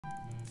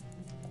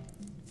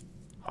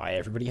Hi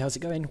everybody, how's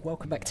it going?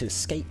 Welcome back to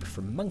Escape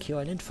from Monkey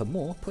Island for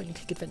more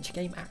point-and-click adventure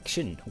game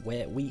action,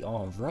 where we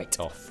are right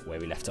off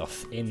where we left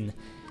off in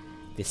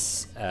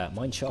this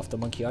mine shaft on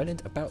Monkey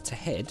Island, about to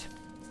head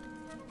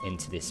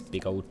into this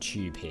big old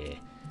tube here.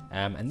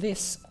 And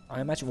this,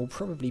 I imagine, will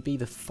probably be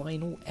the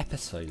final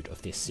episode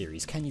of this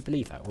series. Can you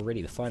believe that?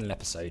 Already the final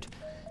episode.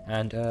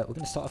 And we're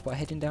going to start off by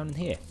heading down in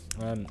here.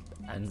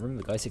 And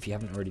remember guys, if you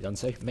haven't already done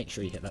so, make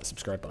sure you hit that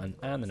subscribe button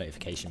and the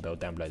notification bell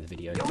down below the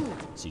video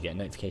so you get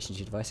notifications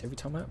to your device every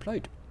time I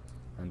upload.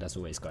 And as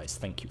always guys,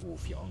 thank you all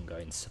for your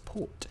ongoing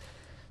support.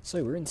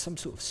 So we're in some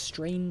sort of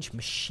strange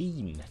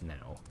machine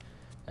now.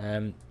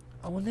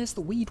 Oh, and there's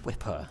the weed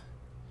whipper.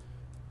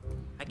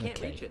 I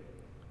can't reach it.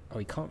 Oh,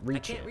 he can't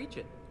reach it? I can't reach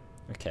it.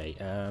 Okay,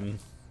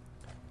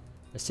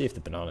 let's see if the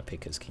banana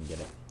pickers can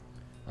get it.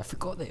 I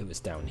forgot that it was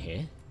down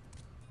here.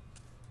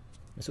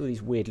 There's all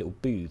these weird little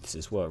booths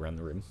as well around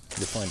the room.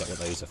 We'll find out what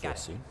those are for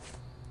soon.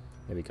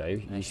 There we go.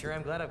 I sure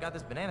am glad I've got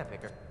this banana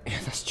picker. Yeah,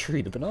 that's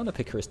true. The banana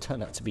picker has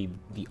turned out to be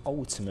the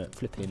ultimate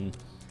flipping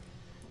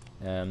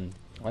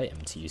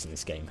item to use in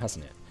this game,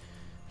 hasn't it?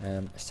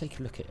 Let's take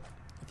a look at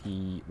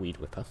the weed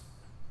whipper.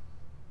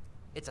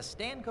 It's a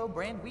Stanco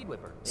brand weed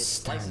whipper. It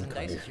slices and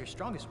dices your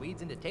strongest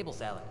weeds into table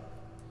salad.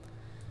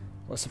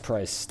 What a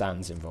surprise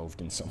Stan's involved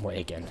in some way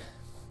again.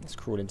 Let's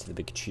crawl into the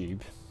big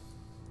tube.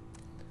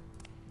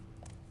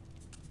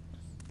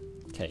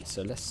 Okay,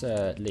 so let's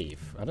leave.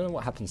 I don't know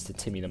what happens to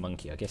Timmy the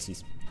monkey. I guess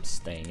he's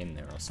staying in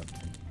there or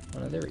something. Oh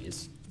no, there he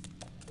is.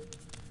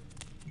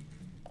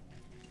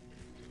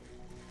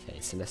 Okay,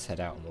 so let's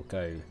head out and we'll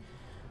go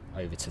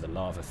over to the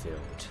lava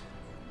field.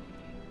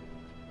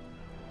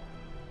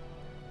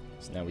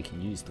 So now we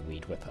can use the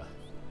weed whipper.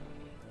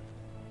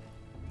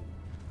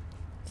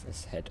 So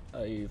let's head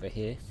over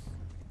here.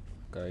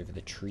 Go over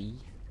the tree.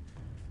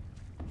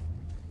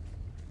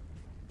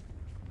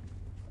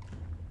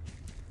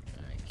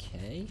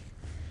 Okay.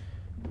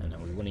 And now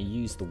we want to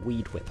use the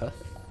weed whipper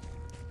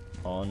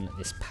on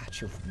this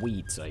patch of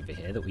weeds over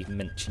here that we've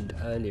mentioned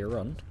earlier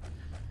on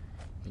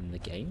in the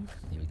game.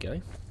 Here we go.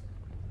 Right,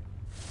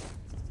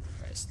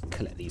 let's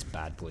collect these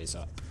bad boys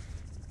up.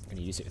 I'm going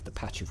to use it with the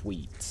patch of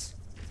weeds.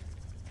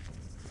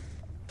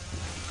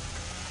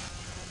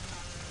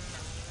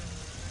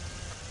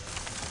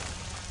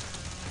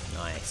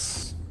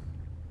 Nice.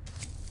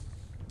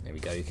 There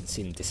we go, you can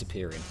see them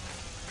disappearing.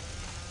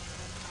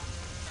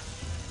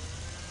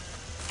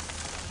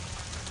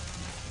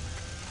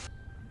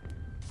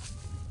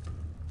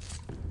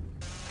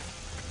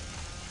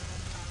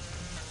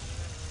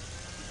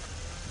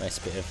 Nice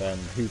bit of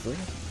hoovering.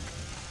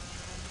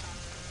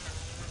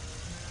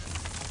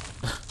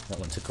 That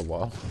one took a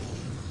while.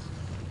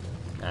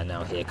 And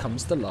now here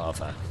comes the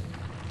lava.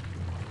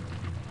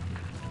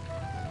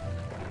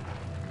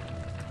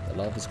 The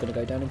lava's going to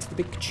go down into the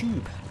big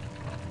tube.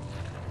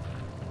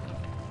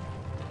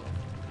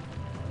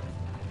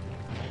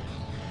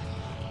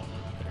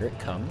 Here it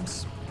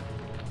comes.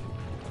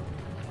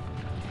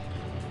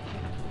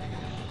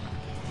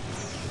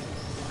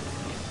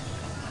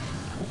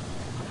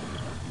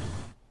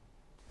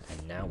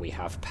 We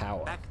have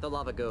power. Back the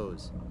lava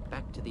goes,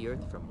 back to the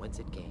earth from whence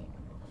it came.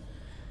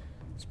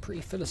 It's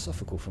pretty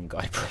philosophical from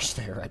Guybrush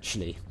there,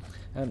 actually.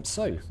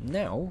 So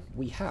now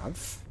we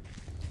have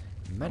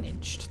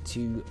managed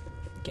to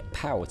get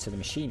power to the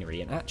machinery,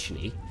 and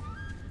actually,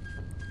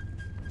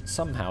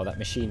 somehow that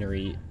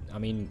machinery, I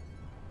mean,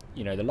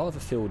 you know, the lava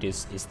field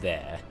is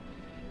there.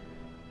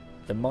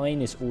 The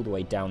mine is all the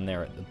way down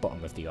there at the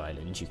bottom of the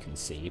island, you can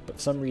see, but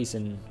for some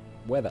reason,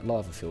 where that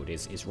lava field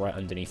is right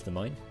underneath the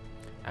mine.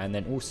 And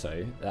then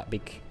also, that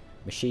big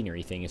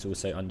machinery thing is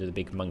also under the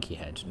big monkey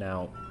head.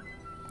 Now,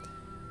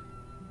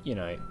 you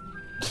know,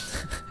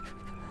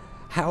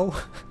 how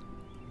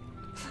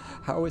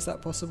is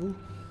that possible?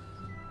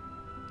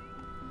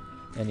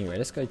 Anyway,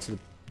 let's go to the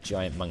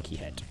giant monkey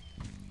head.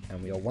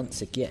 And we are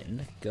once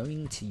again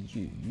going to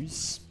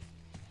use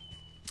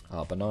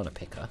our banana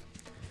picker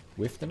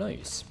with the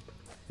nose.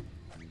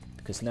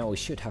 Because now we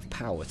should have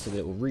power to the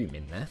little room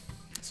in there.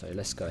 So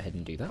let's go ahead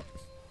and do that.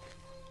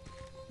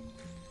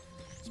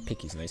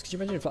 Pick his nose. Could you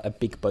imagine if like a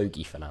big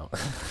bogey fell out?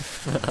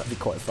 That'd be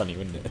quite funny,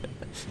 wouldn't it?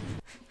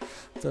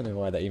 Don't know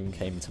why that even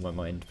came to my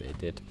mind, but it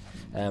did.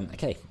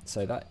 Okay,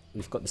 so that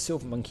we've got the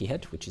silver monkey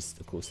head, which is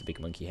of course the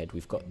big monkey head.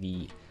 We've got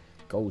the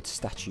gold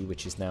statue,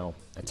 which is now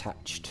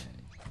attached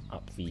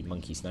up the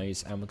monkey's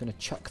nose, and we're going to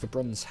chuck the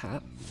bronze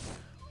hat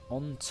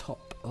on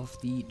top of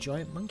the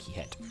giant monkey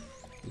head,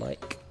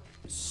 like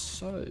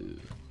so.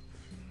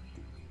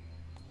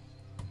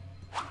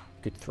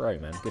 Good throw,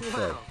 man. Good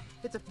throw.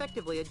 It's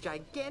effectively a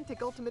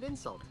gigantic ultimate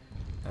insult.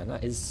 And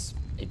that is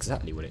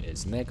exactly what it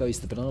is. And there goes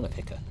the banana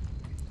picker.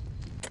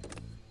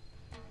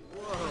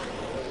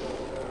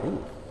 Whoa.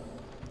 Ooh.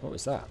 What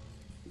was that?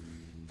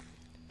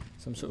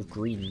 Some sort of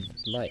green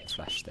light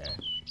flashed there.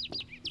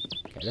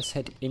 Okay, let's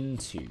head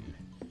into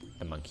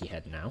the monkey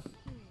head now.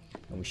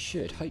 And we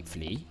should,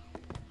 hopefully,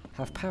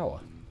 have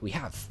power. We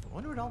have. I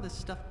wonder what all this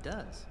stuff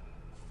does.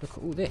 Look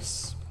at all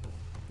this.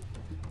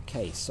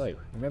 Okay, so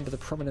remember the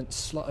prominent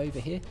slot over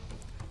here?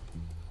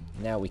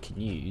 Now we can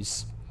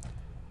use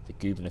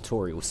the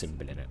gubernatorial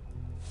symbol in it.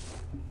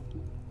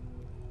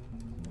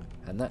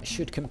 And that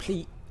should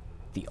complete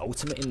the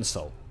ultimate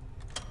insult.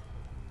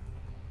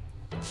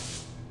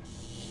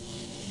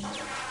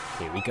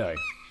 Here we go.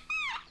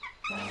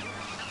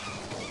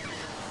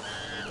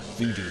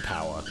 Voodoo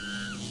power.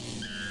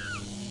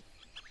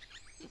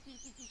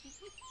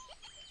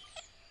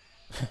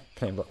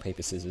 Playing rock,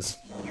 paper, scissors.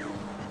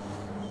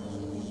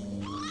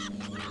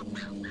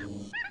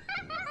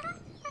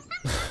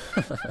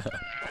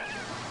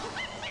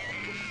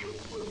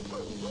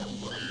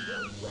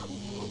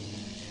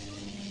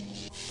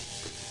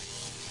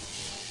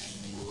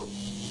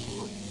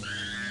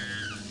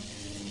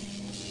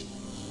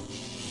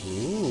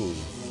 Ooh.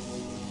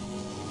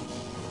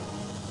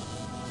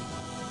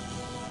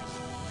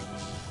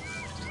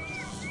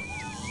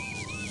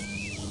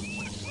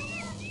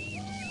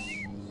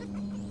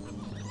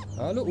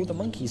 Oh look, all the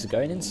monkeys are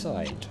going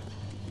inside.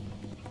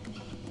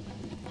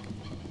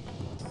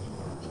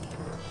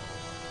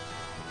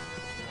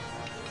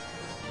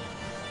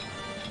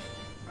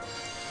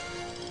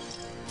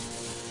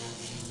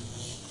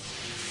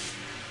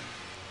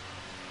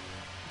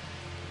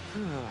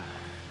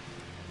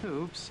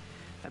 Oops.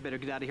 I better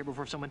get out of here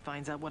before someone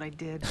finds out what I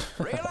did.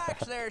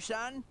 Relax there,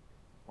 son.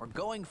 We're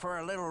going for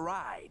a little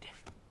ride.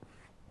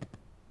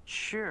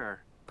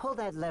 Sure. Pull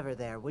that lever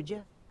there, would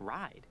you?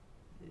 Ride?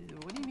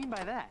 What do you mean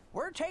by that?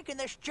 We're taking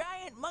this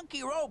giant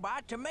monkey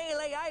robot to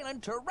Melee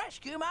Island to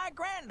rescue my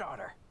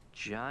granddaughter.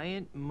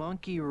 Giant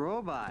monkey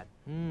robot.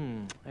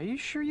 Are you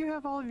sure you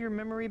have all of your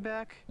memory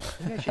back?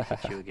 Maybe I should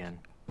hit you again.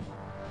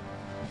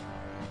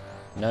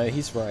 No,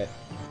 he's right.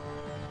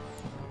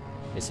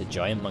 It's a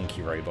giant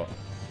monkey robot.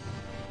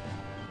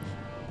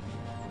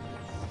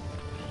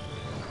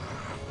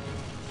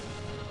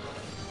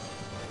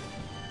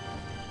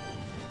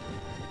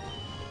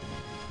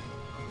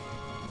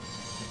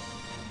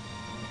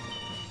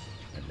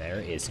 And there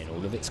it is in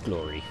all of its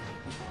glory.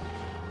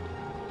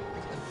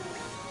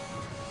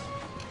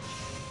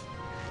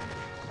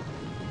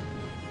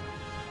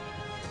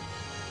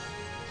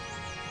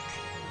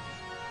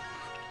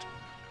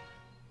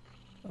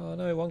 Oh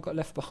no, one got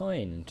left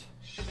behind.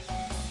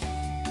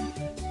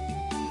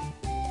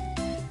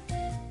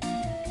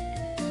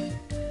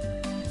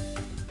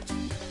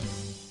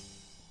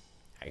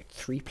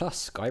 3+,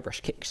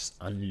 Guybrush kicks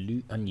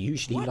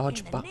unusually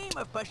large butt. What in the name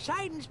of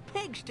Poseidon's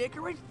pig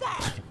sticker is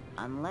that?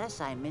 Unless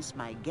I miss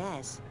my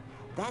guess,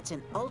 that's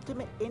an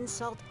ultimate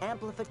insult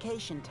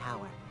amplification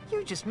tower.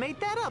 You just made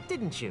that up,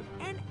 didn't you?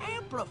 An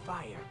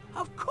amplifier.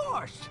 Of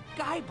course.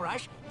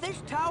 Guybrush,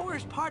 this tower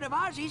is part of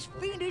Ozzie's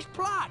fiendish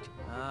plot.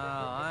 Oh,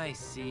 I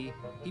see.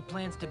 He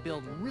plans to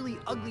build really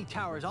ugly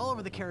towers all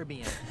over the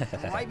Caribbean,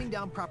 driving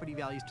down property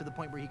values to the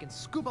point where he can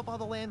scoop up all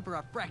the land for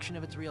a fraction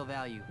of its real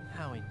value.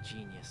 How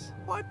ingenious.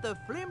 What the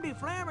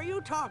flimdy-flam are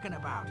you talking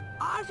about?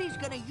 Ozzie's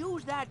gonna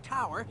use that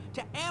tower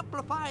to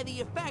amplify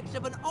the effects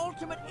of an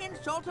ultimate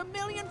insult a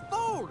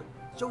millionfold,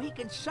 so he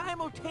can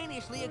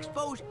simultaneously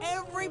expose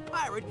every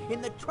pirate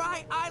in the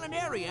Tri-Island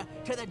area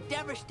to the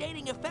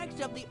devastating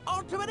effects of the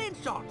ultimate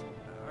insult.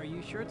 Are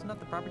you sure it's not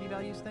the property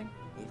values thing?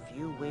 If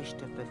you wish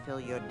to fulfill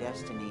your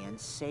destiny and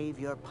save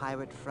your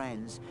pirate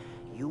friends,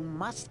 you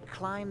must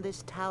climb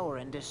this tower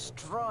and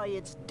destroy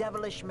its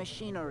devilish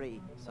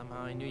machinery.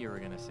 Somehow I knew you were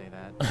going to say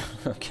that.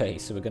 Okay,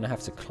 so we're going to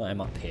have to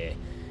climb up here.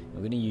 We're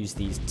going to use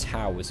these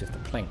towers with the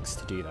planks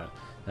to do that.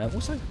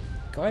 Also,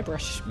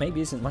 Guybrush maybe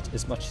isn't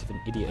as much of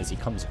an idiot as he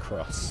comes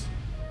across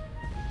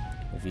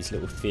with his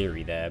little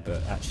theory there,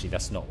 but actually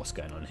that's not what's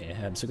going on here.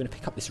 So we're going to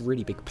pick up this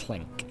really big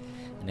plank,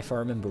 and if I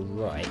remember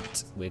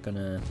right, we're going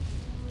to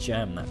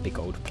jam that big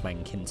old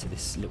plank into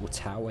this little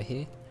tower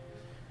here,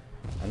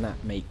 and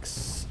that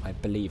makes, I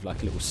believe,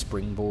 like a little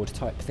springboard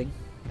type thing.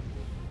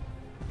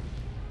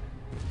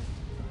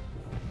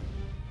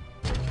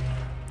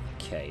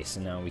 Okay,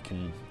 so now we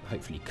can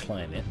hopefully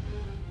climb it.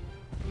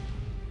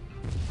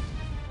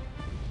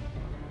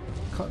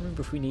 Can't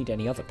remember if we need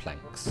any other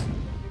planks.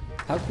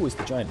 How cool is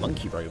the giant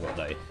monkey robot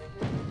though?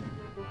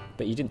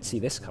 But you didn't see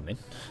this coming.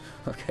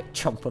 Okay,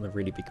 jump on a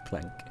really big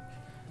plank.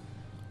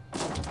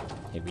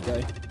 Here we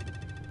go.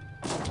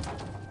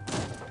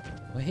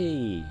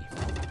 Whee!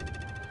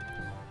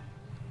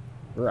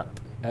 We're up.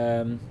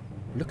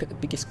 Look at the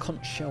biggest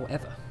conch shell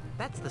ever.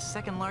 That's the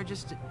second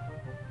largest...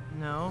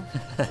 No.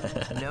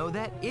 No,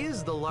 that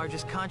is the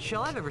largest conch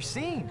shell I've ever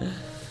seen.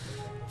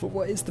 But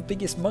what is the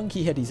biggest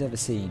monkey head he's ever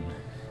seen?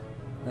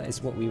 That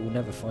is what we will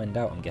never find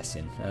out, I'm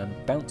guessing.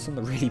 Bounce on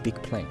the really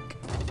big plank.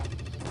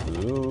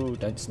 Ooh,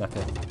 don't snap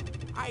it.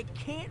 I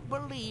can't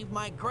believe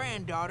my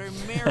granddaughter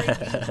married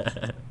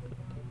me.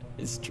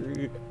 It's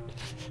true.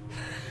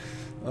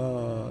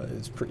 Oh,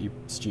 it's pretty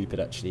stupid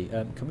actually.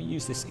 Can we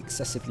use this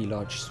excessively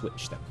large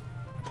switch then?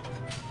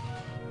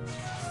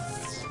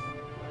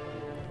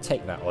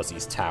 Take that,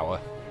 Ozzie's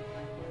tower.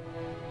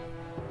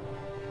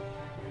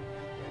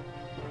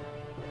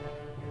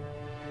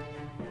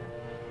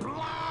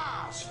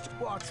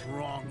 What's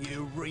wrong,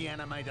 you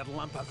reanimated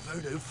lump of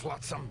voodoo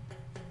flotsam?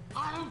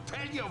 I'll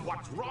tell you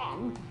what's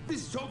wrong.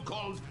 This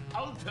so-called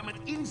ultimate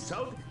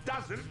insult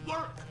doesn't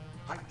work.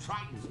 I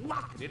tried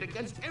knocking it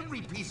against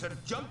every piece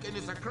of junk in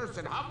this accursed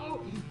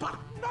hovel, but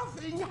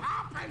nothing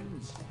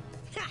happens.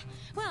 Ha!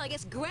 Well, I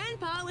guess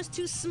Grandpa was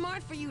too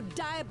smart for you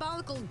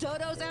diabolical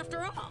dodos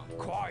after all.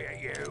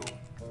 Quiet, you.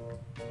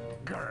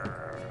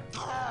 Grr.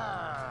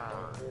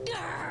 Grr.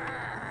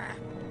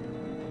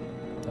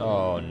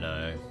 Oh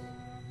no.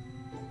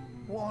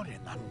 What in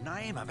the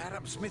name of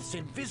Adam Smith's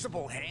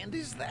invisible hand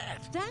is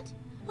that? That?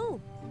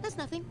 Oh, that's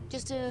nothing.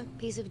 Just a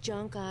piece of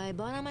junk I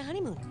bought on my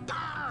honeymoon.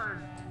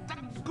 Darn! The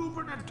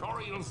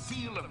gubernatorial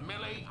seal of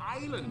Melee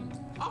Island.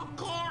 Of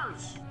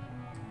course!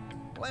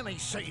 Let me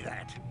see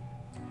that.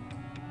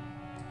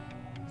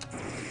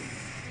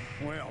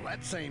 Well,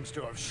 that seems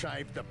to have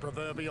shaved the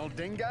proverbial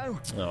dingo.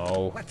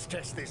 Oh. Let's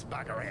test this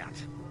bugger out.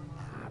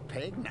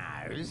 Peg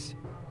nose.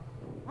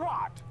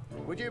 What?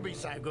 Would you be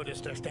so good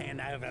as to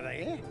stand over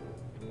there?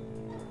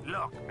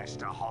 Look,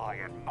 Mr. High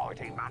and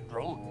Mighty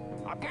Mandrill,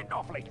 I'm getting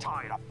awfully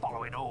tired of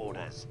following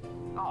orders.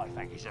 I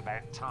think it's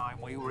about time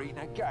we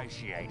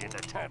renegotiated the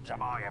terms of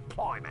my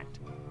employment.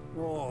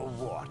 Or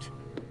what?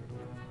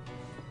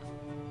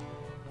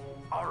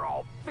 Or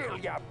I'll fill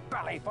your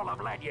belly full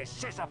of lead, you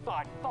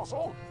sissified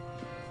fossil.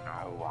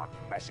 No one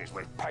messes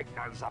with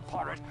Peg-Nose the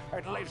pirate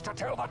and lives to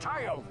tell the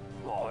tale.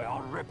 Why,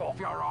 I'll rip off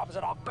your arms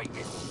and I'll beat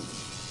you.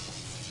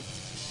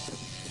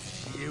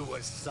 You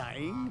were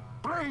saying?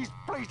 Please,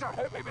 please don't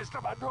hurt me,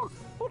 Mr. Mandrill.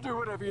 I'll do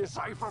whatever you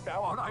say from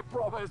now on, I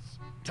promise.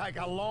 Take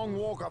a long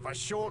walk off a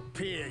short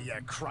pier, you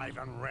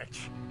craven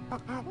wretch.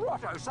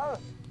 Righto, sir.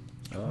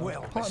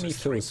 Well, part of me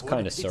Mrs. feels Threepwood,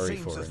 kind of sorry it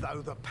seems for as him.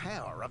 though the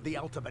power of the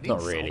ultimate Not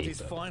insult really, is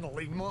but-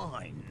 finally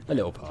mine. A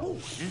little part. Oh,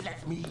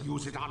 let me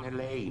use it on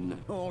Elaine.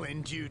 All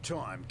in due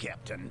time,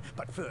 Captain.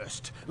 But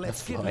first,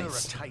 let's give her a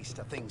nice. taste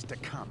of things to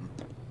come.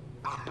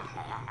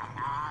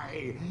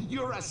 Aye,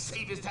 you're a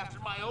sadist after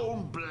my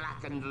own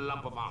blackened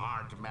lump of a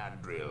heart,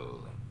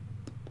 Mandrill.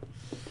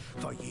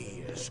 For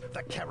years,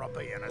 the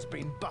Caribbean has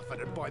been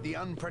buffeted by the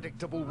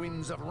unpredictable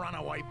winds of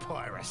runaway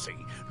piracy.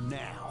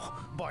 Now,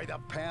 by the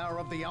power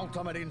of the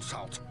ultimate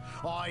insult,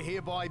 I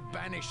hereby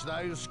banish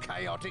those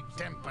chaotic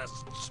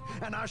tempests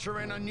and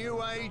usher in a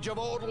new age of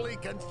orderly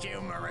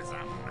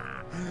consumerism.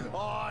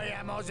 I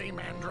am Ozzie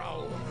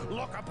Mandrill.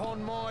 Look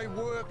upon my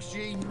works,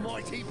 ye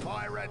mighty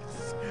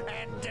pirates,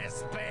 and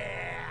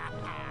despair.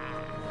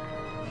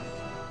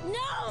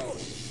 No!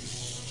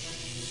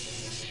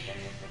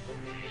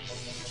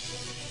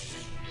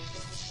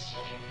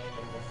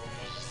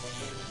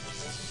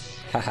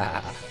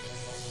 Haha.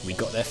 We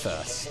got there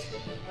first.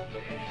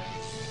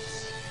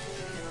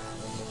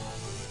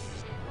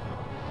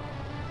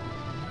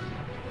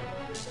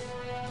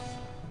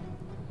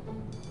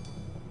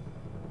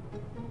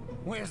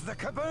 Where's the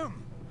kaboom?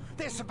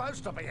 There's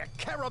supposed to be a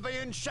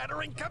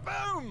Caribbean-shattering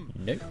kaboom!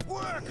 Nope.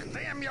 Work!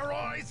 Damn your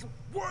eyes!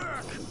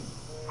 Work!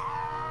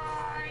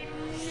 I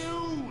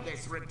knew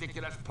this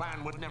ridiculous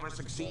plan would never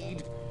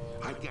succeed.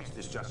 I guess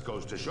this just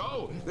goes to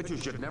show that you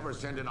should never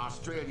send an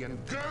Australian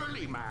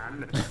girly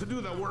man to do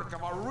the work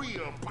of a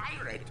real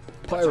pirate.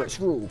 Pirates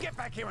rule. Get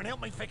back here and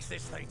help me fix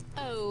this thing.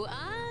 Oh,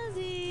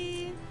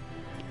 Ozzie.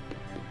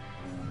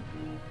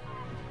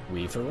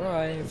 We've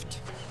arrived.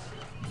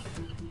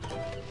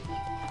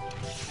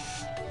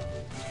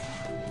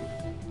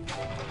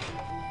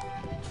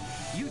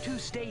 You two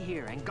stay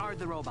here and guard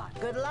the robot.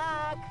 Good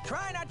luck.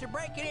 Try not to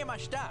break any of my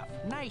stuff.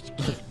 Nice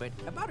kid, but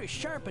about as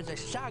sharp as a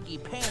soggy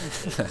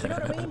pancake. You know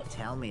what I mean?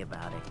 Tell me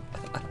about it.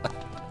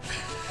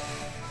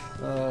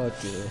 Oh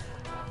dear.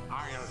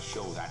 I'll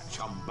show that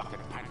chum bucket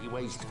panty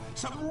waist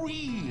some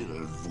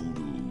real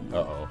voodoo.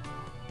 Uh-oh.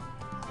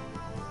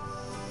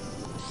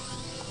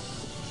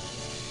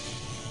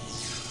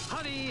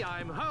 Honey,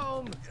 I'm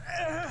home.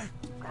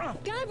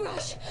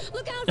 Guybrush,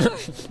 look out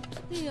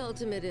for the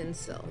ultimate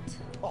insult.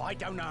 Oh, I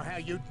don't know how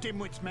you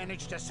dimwits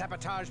managed to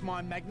sabotage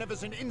my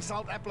magnificent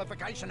insult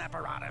amplification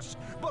apparatus,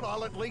 but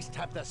I'll at least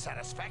have the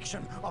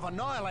satisfaction of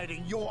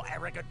annihilating your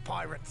arrogant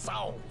pirate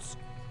souls.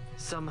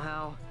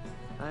 Somehow,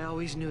 I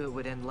always knew it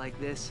would end like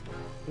this.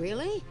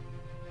 Really?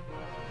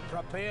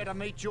 Prepare to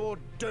meet your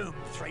doom,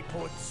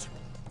 Threepwoods.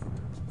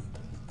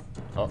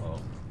 Uh-oh.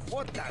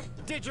 What the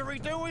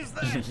didgeridoo is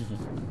that?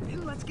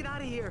 Let's get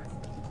out of here.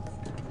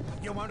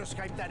 You won't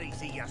escape that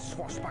easy, you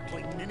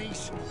swashbuckling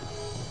ninnies.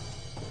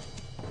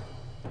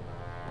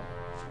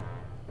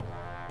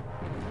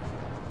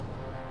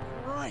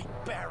 Great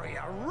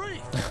barrier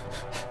reef!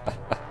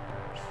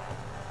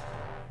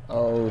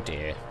 Oh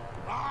dear.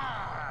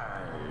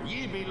 Arr,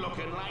 ye be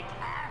looking like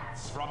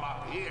ants from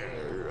up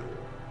here.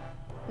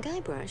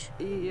 Guybrush,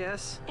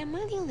 Yes? am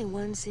I the only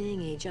one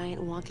seeing a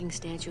giant walking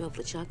statue of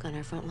LeChuck on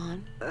our front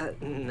lawn?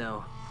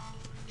 No.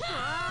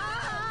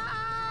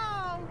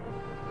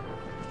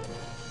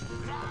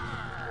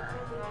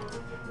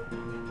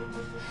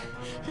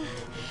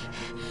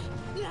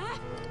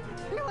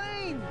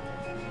 Elaine!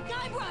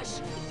 Guybrush,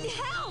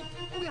 help!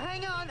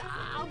 Hang on,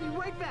 I'll be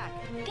right back.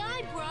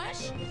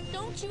 Guybrush,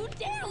 don't you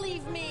dare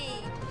leave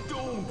me!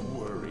 Don't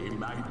worry,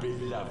 my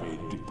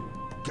beloved.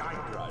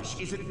 Guybrush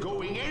isn't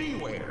going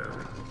anywhere.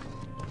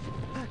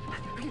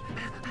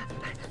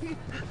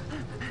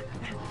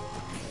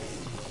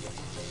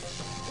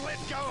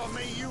 go of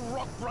me, you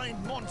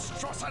rock-brained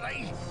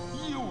monstrosity!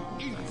 You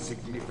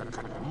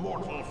insignificant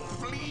mortal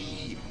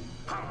flea!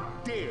 How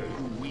dare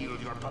you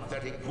wield your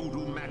pathetic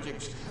voodoo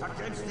magics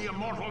against the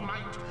immortal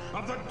might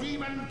of the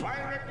demon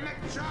pirate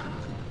LeChuck?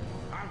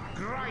 I'll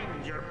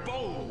grind your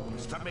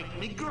bones to make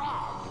me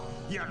grog,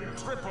 you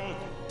triple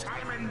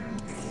timing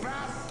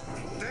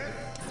bastard!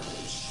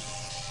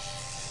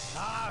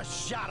 Ah,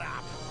 shut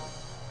up!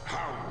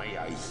 How may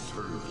I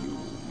serve you,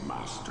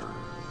 master?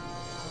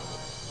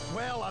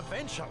 Well,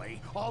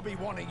 eventually, I'll be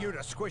wanting you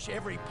to squish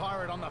every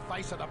pirate on the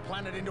face of the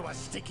planet into a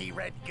sticky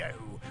red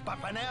goo. But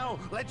for now,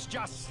 let's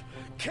just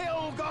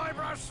kill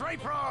Guybrush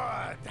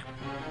Threepwood!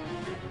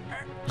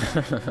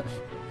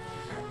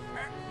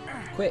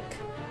 Quick!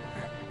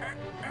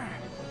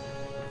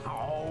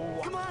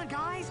 Oh, Come on,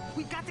 guys!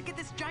 We've got to get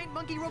this giant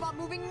monkey robot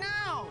moving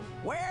now!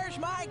 Where's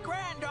my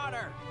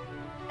granddaughter?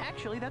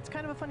 Actually, that's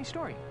kind of a funny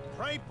story.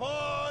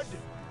 Threepwood!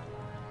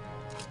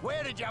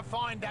 Where did you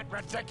find that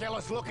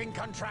ridiculous-looking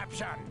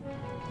contraption?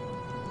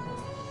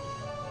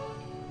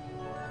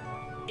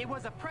 It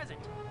was a present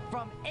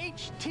from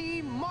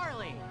H.T.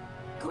 Marley.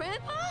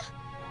 Grandpa?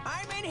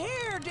 I'm in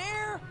here,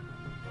 dear.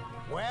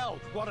 Well,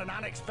 what an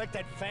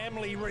unexpected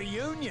family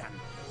reunion.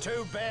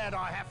 Too bad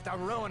I have to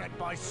ruin it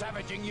by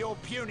savaging your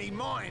puny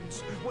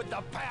minds with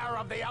the power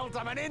of the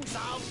ultimate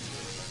insult.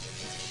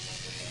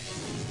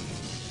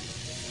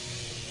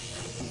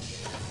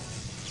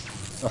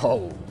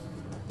 Oh.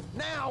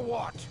 Now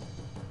what?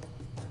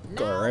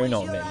 Got her own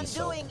on it,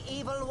 so.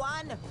 Evil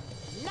One.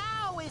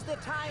 Now is the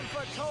time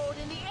foretold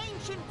in the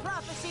ancient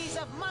prophecies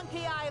of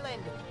Monkey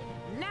Island.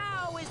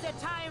 Now is the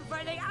time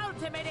for the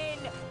ultimate in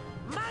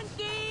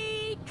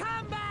Monkey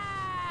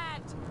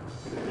Kombat!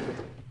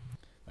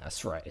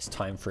 That's right, it's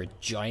time for a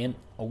giant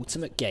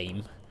ultimate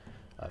game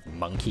of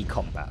Monkey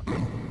Kombat.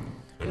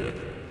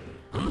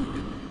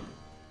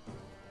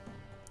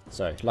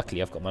 So,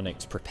 luckily I've got my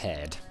notes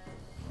prepared.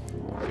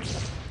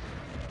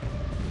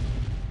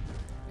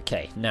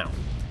 Okay, now,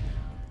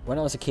 when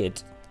I was a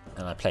kid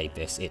and I played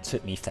this, it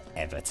took me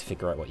forever to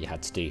figure out what you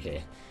had to do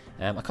here.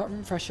 I can't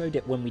remember if I showed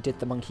it when we did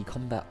the Monkey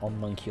Kombat on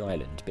Monkey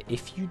Island, but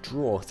if you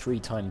draw 3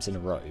 times in a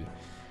row,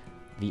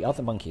 the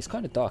other monkey, it's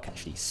kind of dark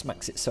actually,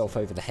 smacks itself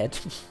over the head,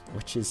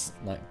 which is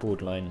like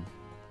borderline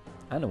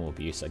animal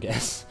abuse, I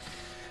guess.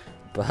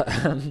 But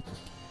I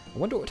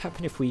wonder what would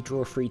happen if we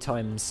draw 3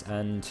 times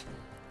and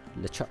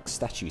LeChuck's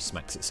statue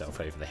smacks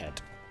itself over the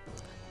head.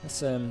 Let's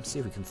see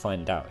if we can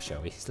find out,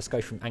 shall we? Let's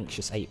go from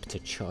Anxious Ape to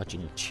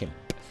Charging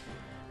Chimp,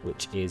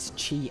 which is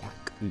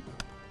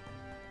Chi-Ak-Oop.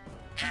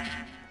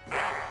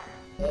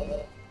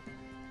 I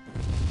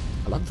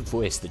love the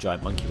voice the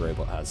giant monkey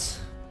robot has.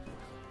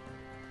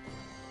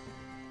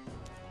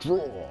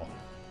 Draw!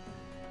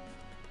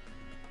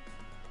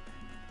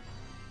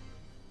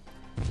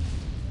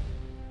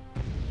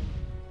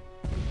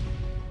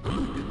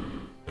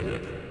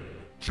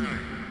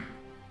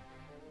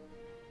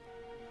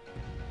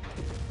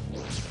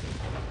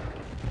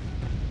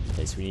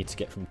 Okay, so we need to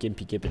get from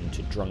Gimpy Gibbon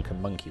to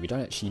Drunken Monkey. We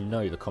don't actually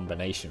know the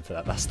combination for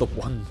that. That's the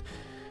one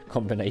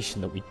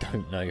combination that we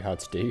don't know how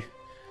to do.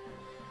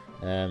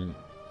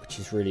 Which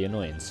is really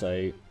annoying.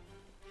 So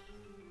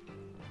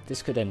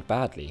this could end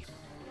badly.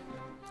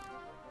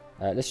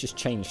 Let's just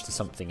change to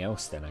something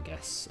else then, I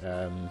guess.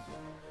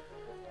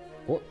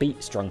 What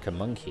beats Drunken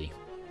Monkey?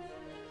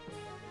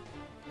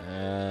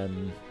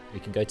 We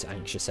can go to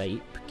Anxious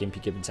Ape.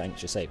 Gimpy Gibbon to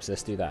Anxious Ape. So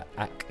let's do that.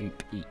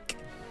 Ak-Oop-Eek.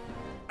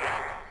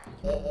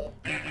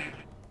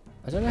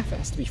 I don't know if it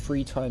has to be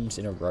 3 times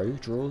in a row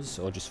draws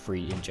or just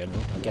 3 in general.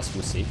 I guess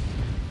we'll see.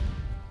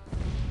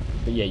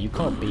 But yeah, you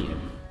can't beat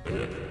him.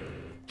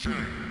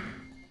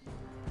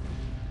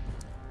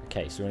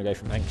 Okay, so we're going to go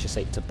from Anxious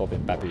Ape to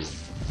Bobbin Baboon.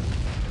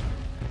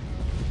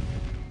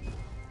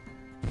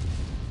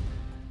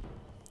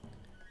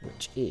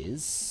 Which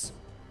is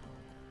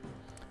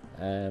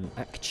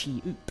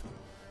Ak-Chi-Oop.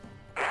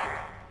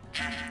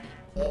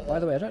 By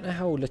the way, I don't know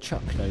how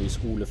LeChuck knows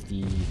all of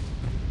the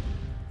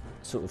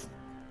sort of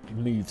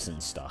moves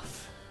and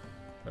stuff.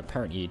 But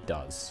apparently he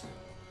does.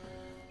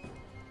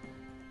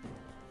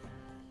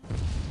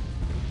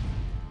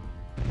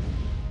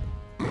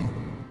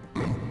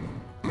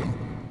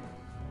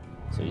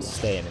 So he's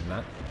staying in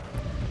that.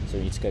 So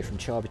we need to go from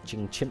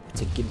Charging Chimp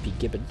to Gimpy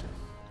Gibbon,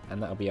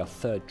 and that'll be our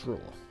 3rd draw.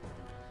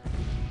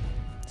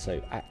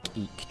 So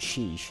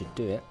Ak-Eek-Chi should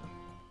do it.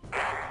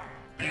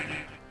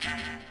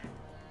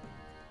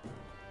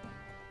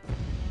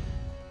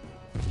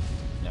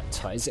 That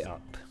ties it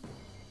up.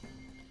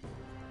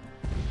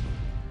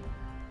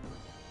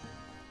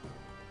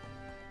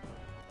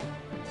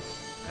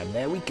 And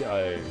there we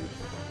go.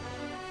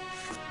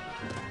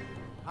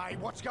 Hey,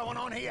 what's going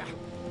on here?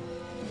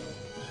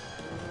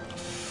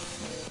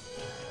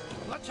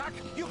 LeChuck,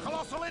 you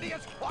colossal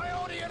idiots! I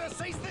order you to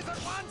cease this at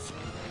once!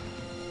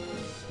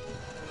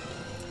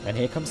 And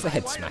here comes the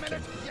head Wait a smacking.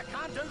 minute! You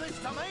can't do this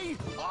to me!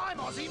 I'm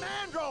Ozzie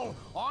Mandrill!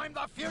 I'm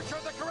the future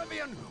of the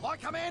Caribbean! I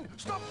command,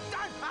 stop,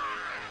 don't! Ah!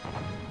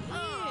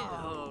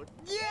 Oh,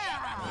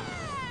 Yeah!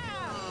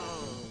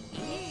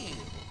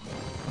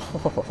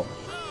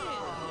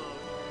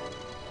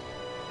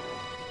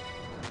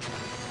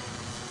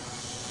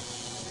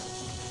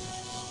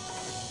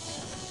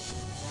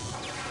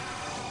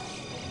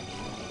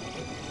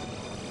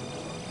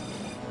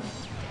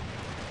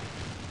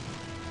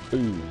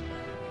 Boom.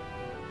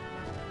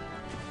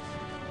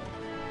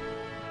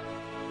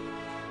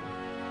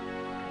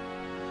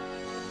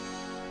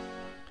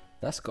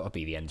 That's got to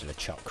be the end of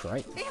LeChuck,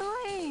 right?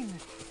 Elaine!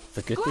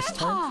 For good this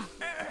time?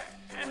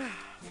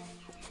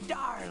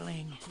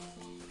 Darling.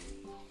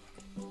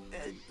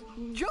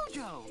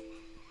 Jojo!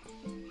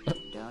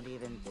 Don't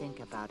even think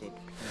about it,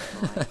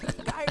 boy.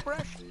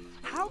 Guybrush,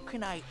 how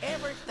can I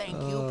ever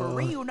thank you for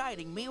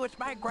reuniting me with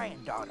my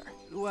granddaughter?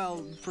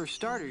 Well, for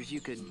starters,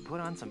 you could put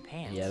on some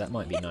pants. Yeah, that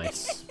might be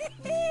nice.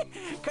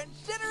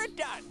 Consider it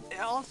done.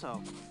 Also,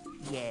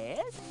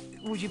 Yes?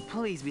 would you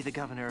please be the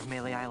governor of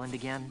Melee Island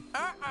again?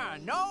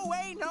 No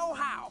way, no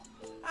how.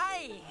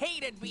 I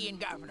hated being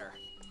governor.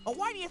 Well,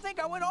 why do you think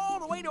I went all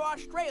the way to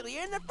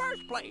Australia in the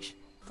first place?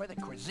 For the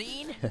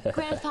cuisine?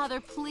 Grandfather,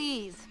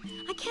 please.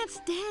 I can't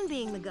stand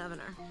being the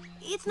governor.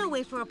 It's no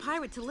way for a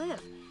pirate to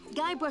live.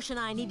 Guybrush and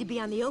I need to be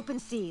on the open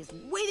seas,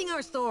 waving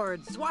our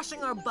swords,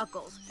 swashing our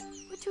buckles.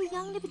 We're too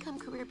young to become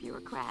career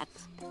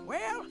bureaucrats.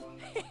 Well,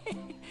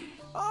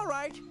 all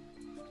right.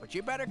 But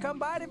you better come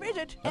by to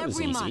visit. That was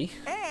Every easy. month.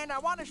 And I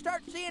want to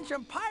start seeing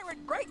some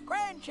pirate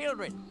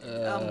great-grandchildren.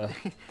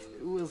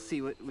 We'll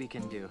see what we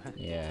can do.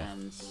 Yeah.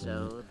 And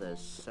so the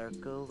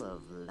circle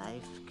of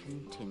life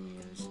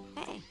continues.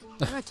 Hey,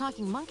 you're a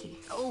talking monkey.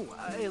 Oh,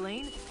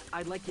 Elaine,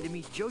 I'd like you to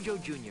meet Jojo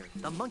Jr.,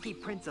 the Monkey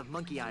Prince of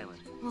Monkey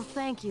Island. Well,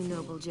 thank you,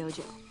 noble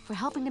Jojo, for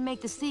helping to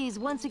make the seas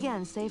once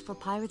again safe for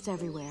pirates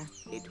everywhere.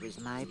 It was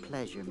my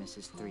pleasure,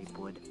 Mrs.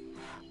 Threepwood.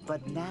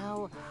 But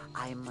now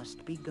I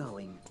must be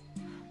going.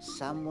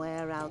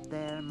 Somewhere out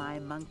there, my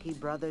monkey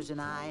brothers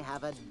and I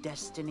have a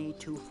destiny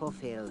to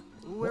fulfill.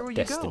 Where will you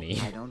Destiny.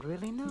 I don't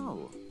really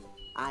know.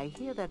 I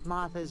hear that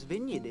Martha's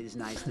Vineyard is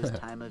nice this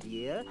time of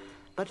year,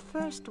 but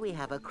first we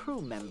have a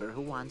crew member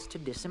who wants to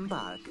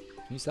disembark.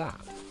 Who's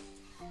that?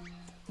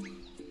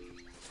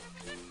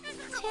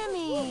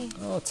 Timmy!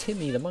 Oh,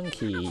 Timmy the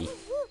monkey.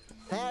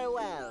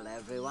 Farewell,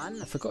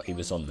 everyone. I forgot he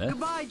was on there.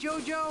 Goodbye,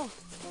 Jojo.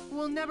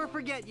 We'll never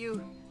forget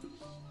you.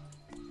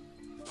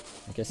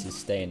 I guess he's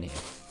staying here.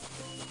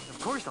 Of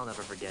course I'll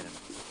never forget him.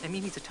 I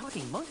mean, he's a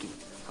talking monkey.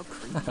 How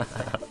creepy.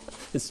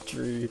 It's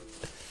true.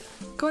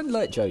 Kind of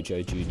like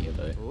Jojo Jr.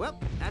 though. Well,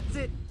 that's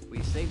it.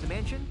 We saved the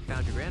mansion,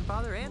 found your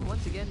grandfather, and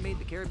once again made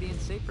the Caribbean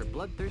safe for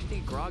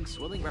bloodthirsty,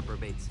 grog-swilling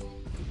reprobates.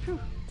 Phew,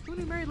 who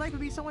knew married life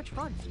would be so much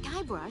fun?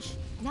 Guybrush,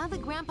 now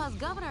that Grandpa's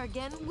governor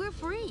again, we're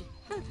free.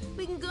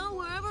 We can go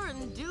wherever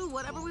and do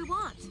whatever we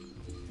want.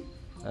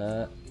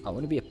 I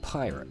want to be a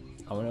pirate.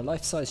 I want a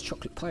life-size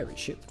chocolate pirate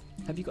ship.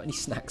 Have you got any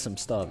snacks? I'm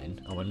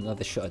starving. I want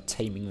another shot at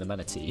taming the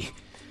manatee.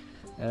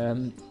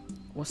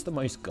 What's the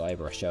most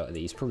Guybrush out of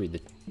these? Probably the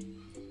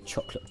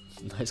chocolate.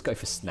 Let's go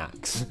for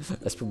snacks.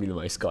 That's probably the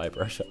most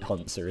Guybrush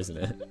answer, isn't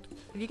it?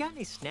 Have you got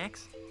any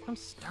snacks? I'm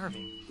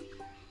starving.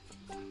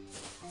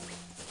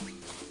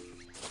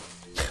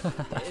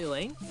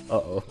 Elaine?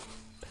 Uh-oh.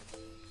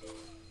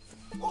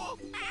 Whoa!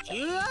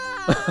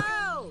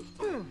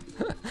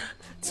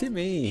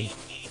 Timmy!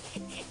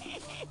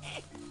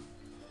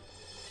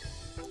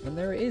 And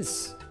there it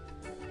is.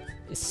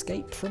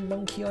 Escape from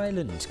Monkey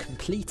Island.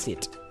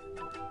 Completed.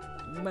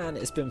 Man,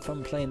 it's been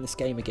fun playing this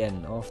game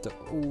again after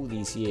all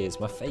these years.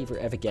 My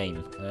favourite ever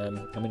game. I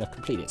mean, I've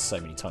completed it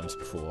so many times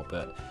before,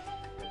 but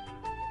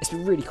it's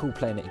been really cool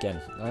playing it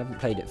again. I haven't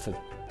played it for,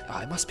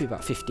 it must be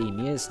about 15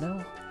 years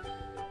now.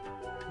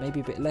 Maybe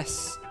a bit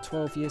less,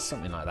 12 years,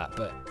 something like that.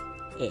 But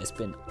it has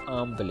been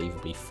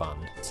unbelievably fun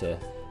to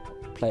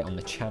play it on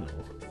the channel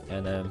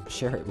and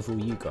share it with all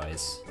you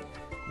guys,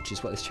 which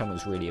is what this channel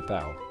is really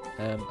about.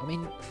 I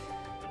mean,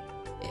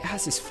 it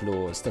has its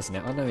flaws, doesn't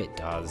it? I know it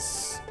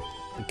does.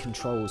 The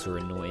controls are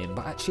annoying,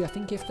 but actually I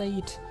think if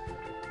they'd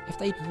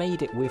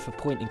made it with a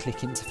point-and-click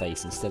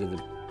interface instead of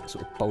the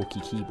sort of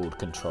bulky keyboard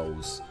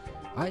controls,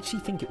 I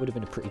actually think it would have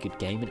been a pretty good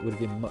game and it would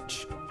have been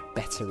much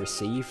better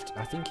received.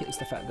 I think it's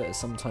the fact that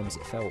sometimes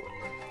it felt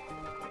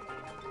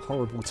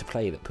horrible to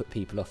play that put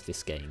people off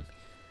this game.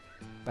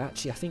 But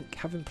actually I think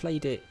having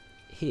played it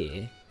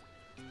here,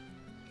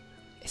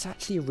 it's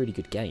actually a really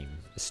good game.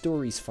 The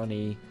story's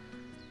funny.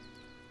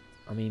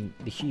 I mean,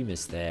 the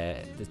humour's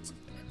there.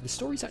 The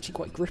story's actually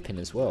quite gripping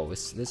as well.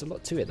 There's a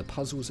lot to it. The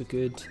puzzles are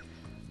good.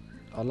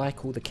 I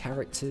like all the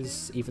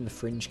characters, even the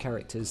fringe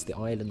characters, the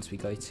islands we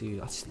go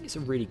to. I just think it's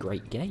a really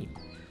great game.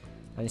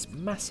 And it's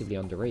massively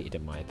underrated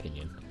in my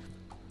opinion.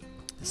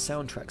 The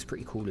soundtrack's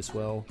pretty cool as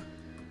well.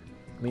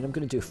 I mean, I'm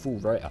going to do a full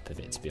write-up of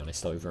it, to be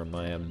honest, over on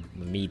my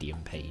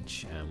Medium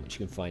page, which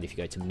you can find if you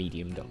go to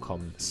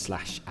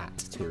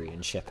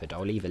medium.com/@TurianShepard.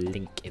 I'll leave a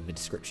link in the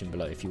description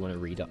below if you want to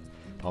read up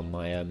on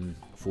my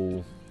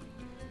full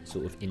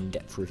sort of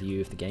in-depth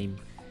review of the game.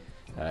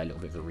 A little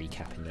bit of a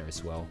recap in there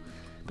as well.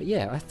 But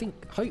yeah, I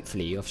think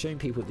hopefully I've shown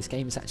people that this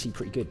game is actually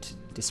pretty good,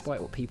 despite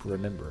what people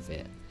remember of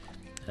it.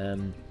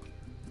 And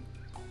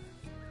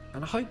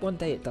I hope one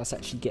day it does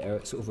actually get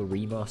a sort of a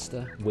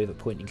remaster with a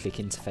point-and-click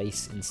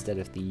interface instead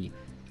of the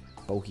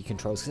bulky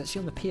controls. Because actually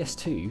on the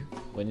PS2,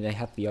 when they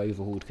had the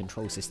overhauled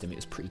control system, it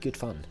was pretty good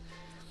fun.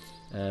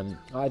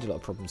 I had a lot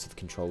of problems with the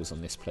controls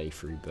on this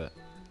playthrough, but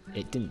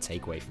it didn't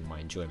take away from my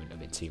enjoyment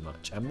of it too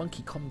much. And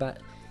Monkey Kombat,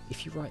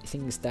 if you write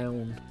things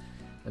down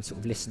and sort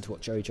of listen to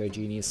what Jojo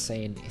Jr. is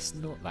saying, it's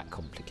not that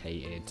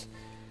complicated.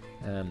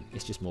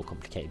 It's just more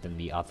complicated than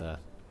the other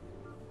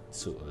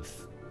sort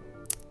of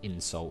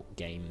insult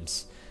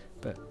games.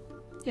 But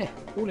yeah,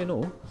 all in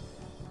all,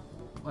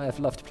 I have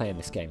loved playing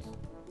this game.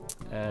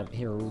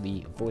 Here are all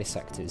the voice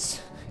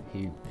actors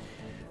who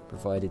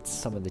provided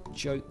some of the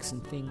jokes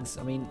and things.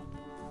 I mean,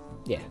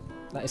 yeah,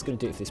 that is going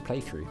to do it for this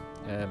playthrough.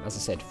 As I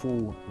said,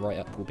 full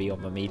write-up will be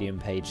on my Medium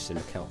page, so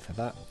look out for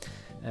that.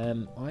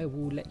 I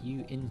will let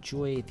you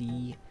enjoy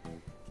the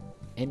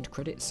end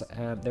credits.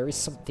 There is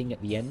something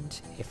at the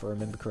end, if I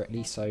remember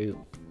correctly, so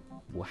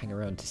we'll hang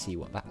around to see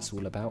what that's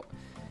all about.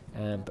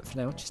 But for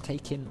now, just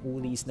take in all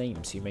these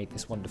names who made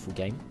this wonderful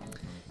game.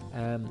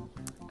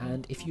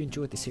 And if you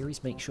enjoyed the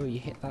series, make sure you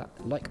hit that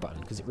like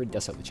button, because it really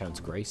does help the channel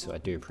to grow, so I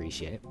do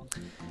appreciate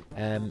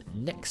it.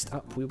 Next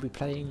up, we'll be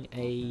playing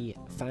a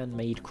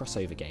fan-made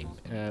crossover game.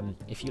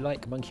 If you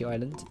like Monkey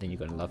Island, then you're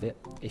going to love it.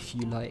 If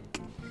you like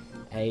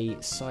a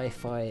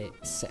sci-fi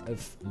set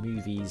of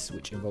movies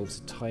which involves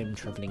a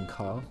time-travelling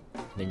car,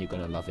 then you're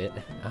going to love it.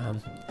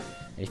 And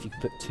if you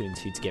can put 2 and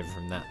 2 together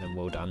from that, then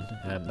well done.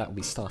 That will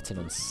be starting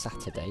on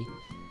Saturday,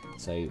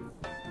 so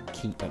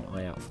keep an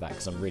eye out for that,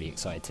 because I'm really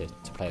excited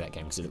to play that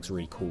game, because it looks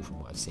really cool from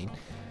what I've seen.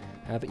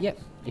 But yeah,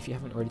 if you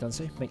haven't already done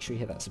so, make sure you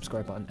hit that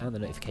subscribe button and the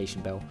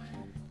notification bell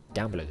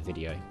down below the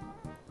video.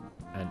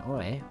 And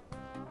I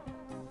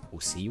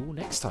will see you all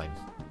next time.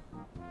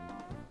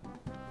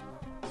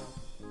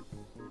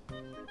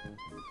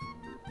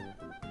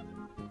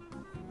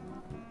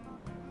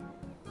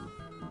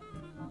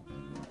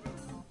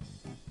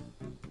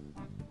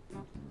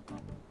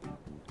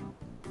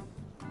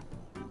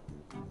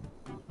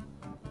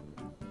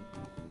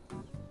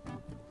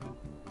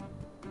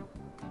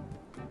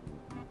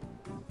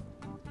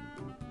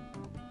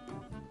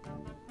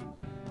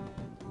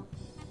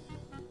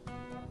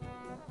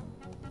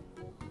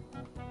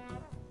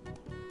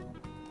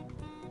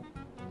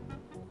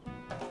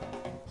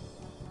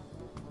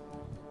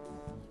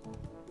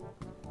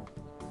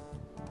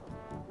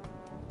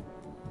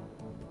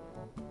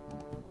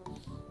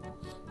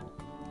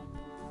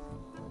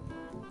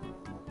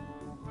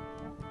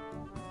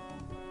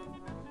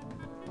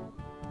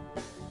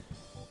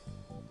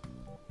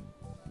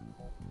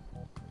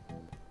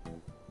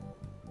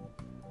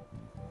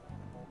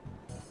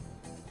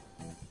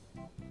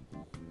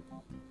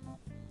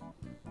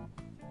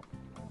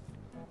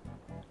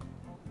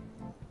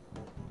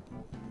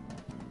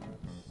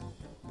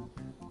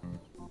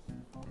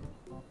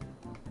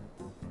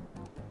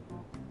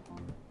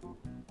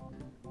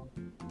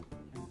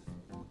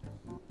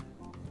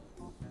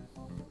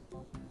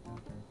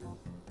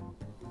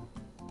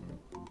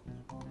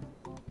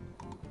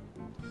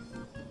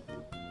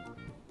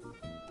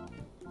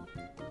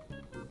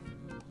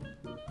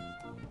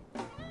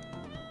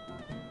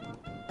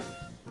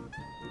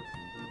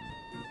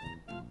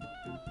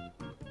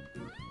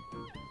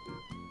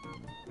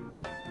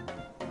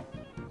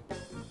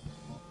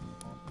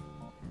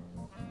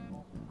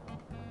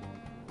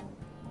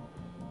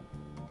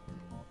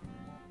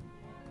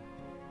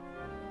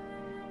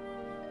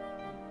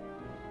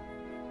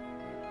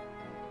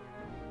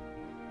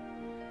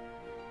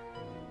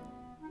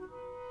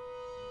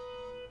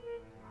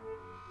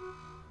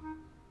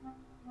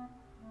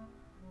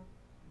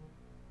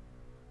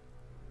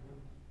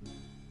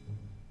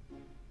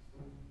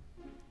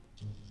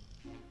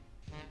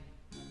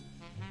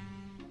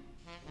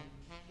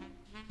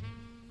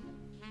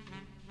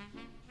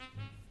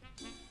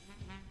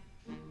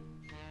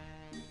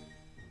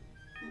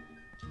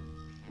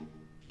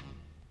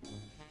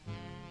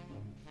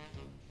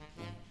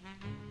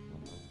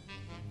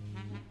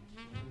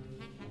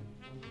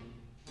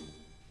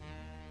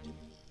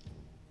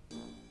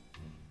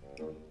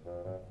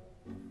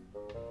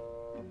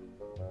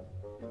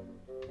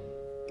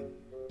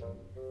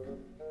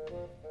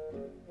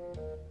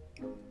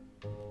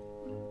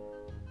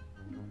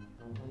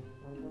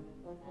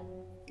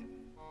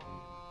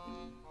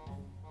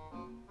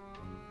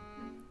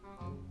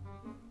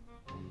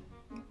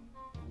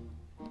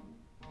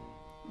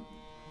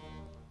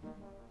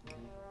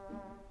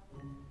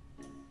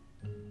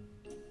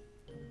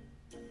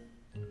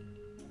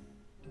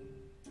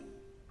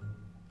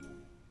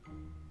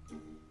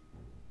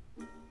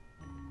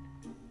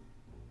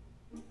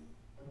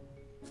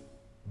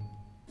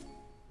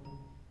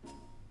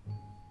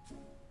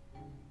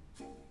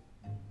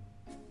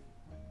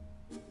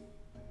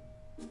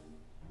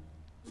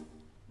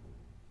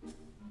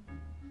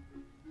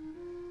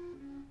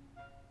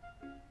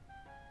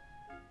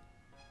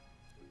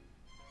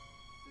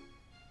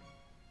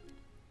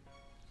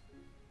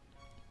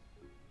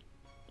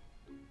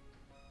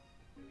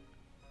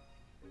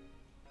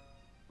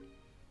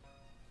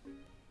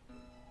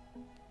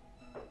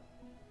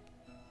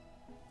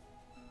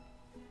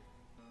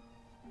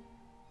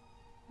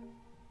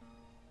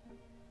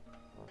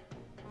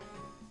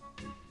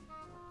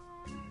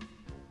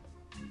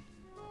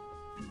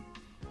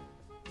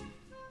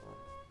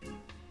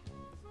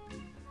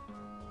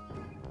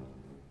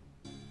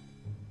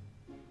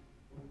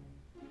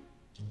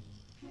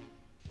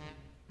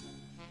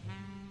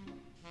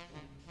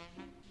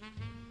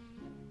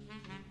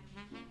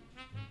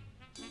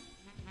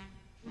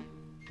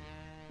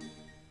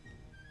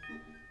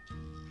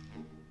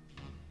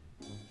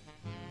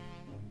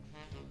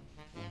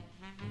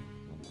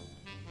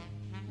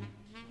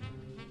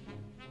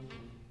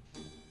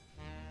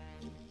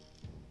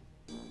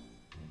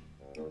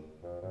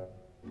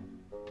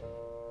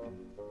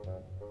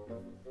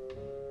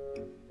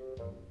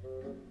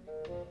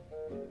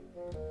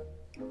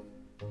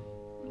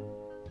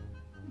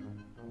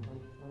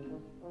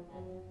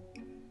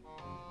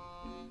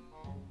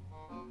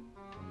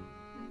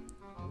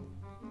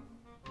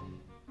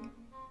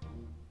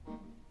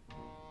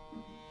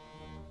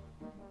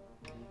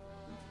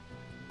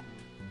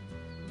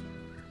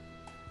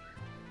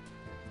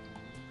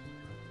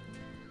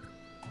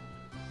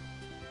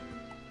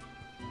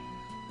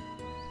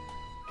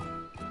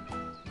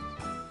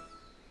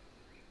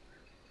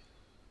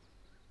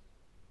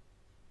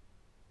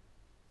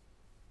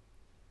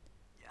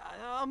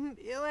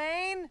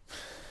 Elaine?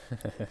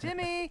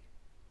 Timmy?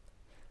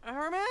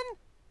 Herman?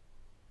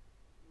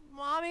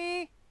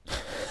 Mommy?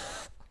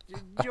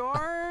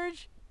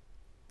 George?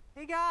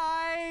 Hey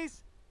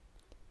guys!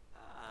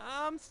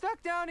 I'm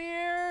stuck down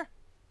here!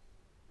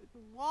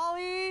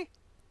 Wally?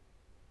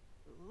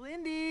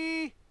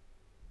 Lindy?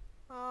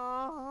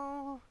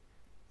 Oh,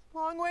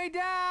 long way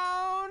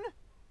down!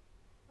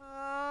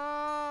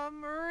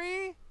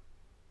 Murray?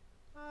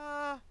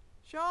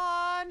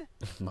 Sean?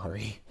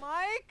 Murray.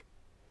 Mike?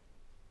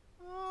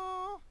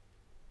 Oh,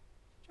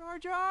 Jar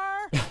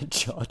Jar?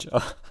 Jar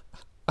Jar.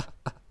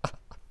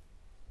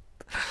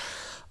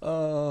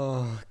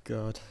 Oh,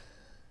 God.